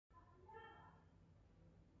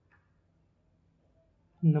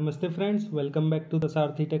Namaste friends, welcome back to the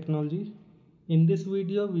Sarthi technology. In this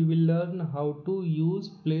video we will learn how to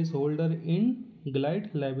use placeholder in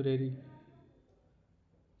Glide library.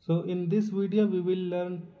 So in this video we will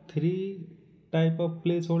learn three type of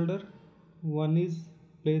placeholder. One is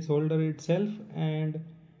placeholder itself, and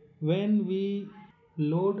when we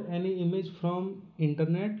load any image from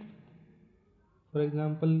internet, for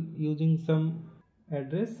example using some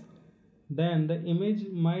address, then the image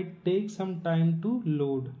might take some time to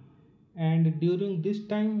load, and during this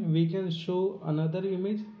time we can show another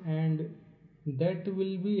image, and that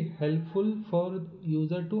will be helpful for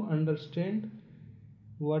user to understand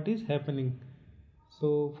what is happening.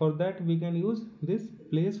 So for that we can use this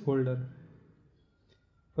placeholder.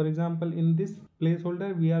 For example, in this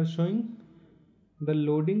placeholder we are showing the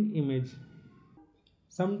loading image.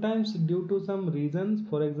 Sometimes due to some reasons,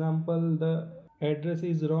 for example the address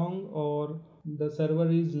is wrong or the server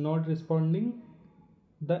is not responding,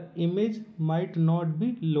 the image might not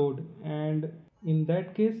be load, and in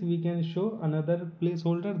that case we can show another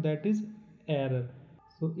placeholder, that is error.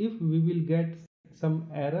 So if we will get some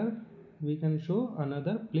error, we can show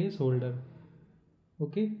another placeholder.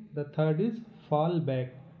 Okay, the third is fallback.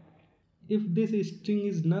 If this string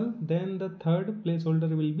is null, then the third placeholder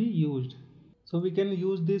will be used. So we can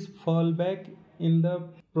use this fallback in the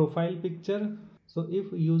profile picture. So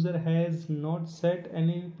if user has not set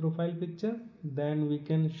any profile picture, then we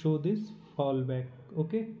can show this fallback.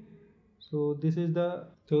 Okay, so this is the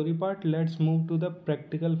theory part. Let's move to the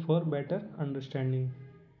practical for better understanding.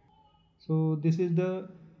 So this is the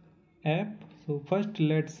app. So first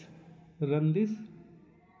let's run this.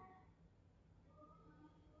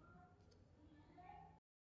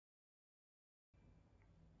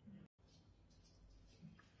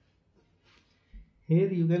 Here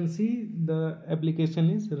you can see the application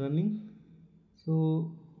is running. So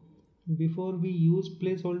before we use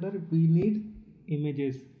placeholder, we need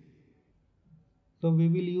images. So we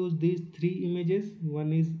will use these three images.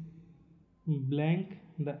 One is blank,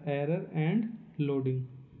 the error, and loading.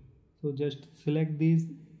 So just select these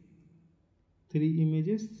three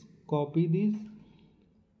images, copy these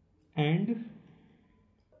and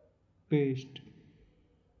paste.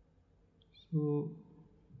 So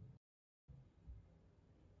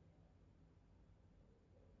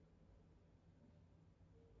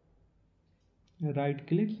right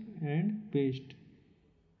click and paste.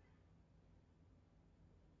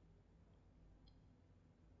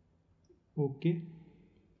 OK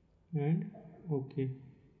and OK.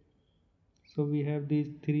 So we have these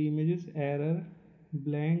three images: error,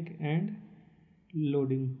 blank and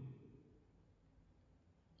loading.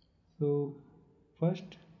 So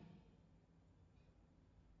first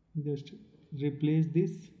just replace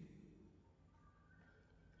this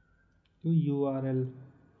to URL.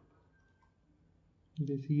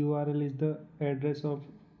 This URL is the address of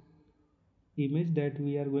image that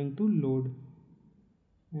we are going to load,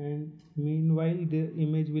 and meanwhile the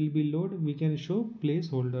image will be loaded, we can show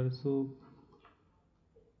placeholder. So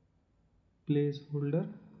placeholder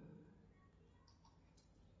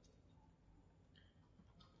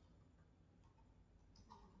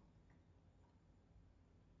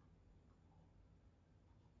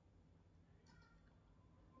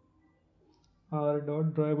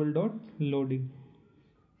r.drawable.loading,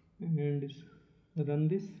 and run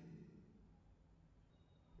this.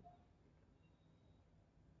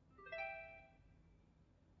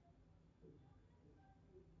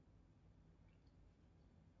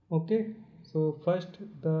 Okay, so first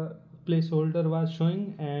the placeholder was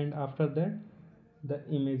showing, and after that the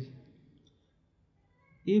image.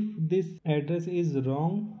 If this address is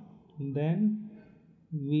wrong, then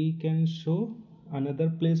we can show another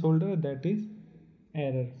placeholder, that is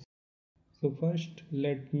error. So first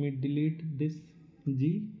let me delete this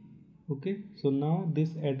G. Okay, so now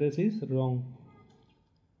this address is wrong,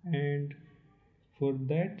 and for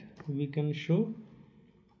that we can show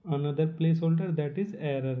another placeholder, that is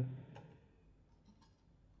error.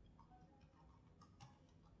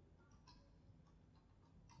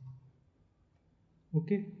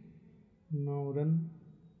 Okay, now run.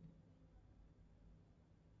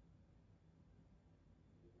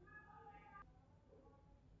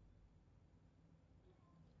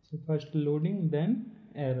 So first loading, then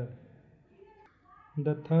error.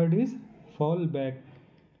 The third is fallback.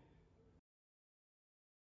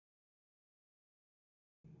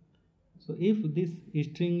 So if this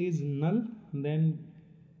string is null, then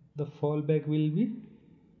the fallback will be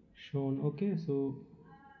shown. Okay, so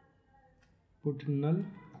put null.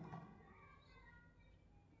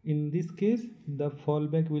 In this case the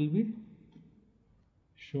fallback will be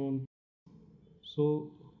shown.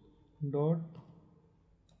 So dot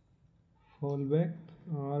fallback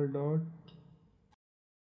r dot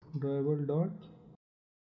drawable dot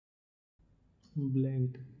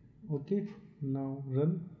blank. Okay, now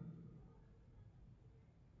run.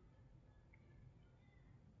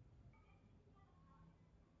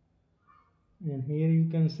 And here you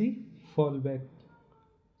can see fallback.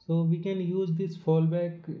 So we can use this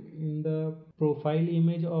fallback in the profile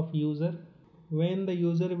image of user when the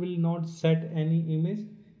user will not set any image.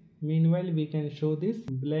 Meanwhile, we can show this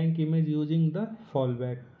blank image using the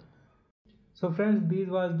fallback. So friends, these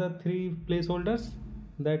was the 3 placeholders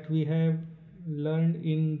that we have learned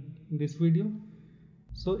in this video.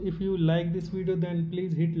 So if you like this video, then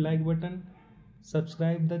please hit like button,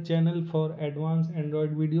 subscribe the channel for advanced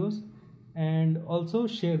Android videos, and also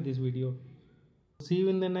share this video. See you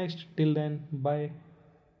in the next. Till then, bye.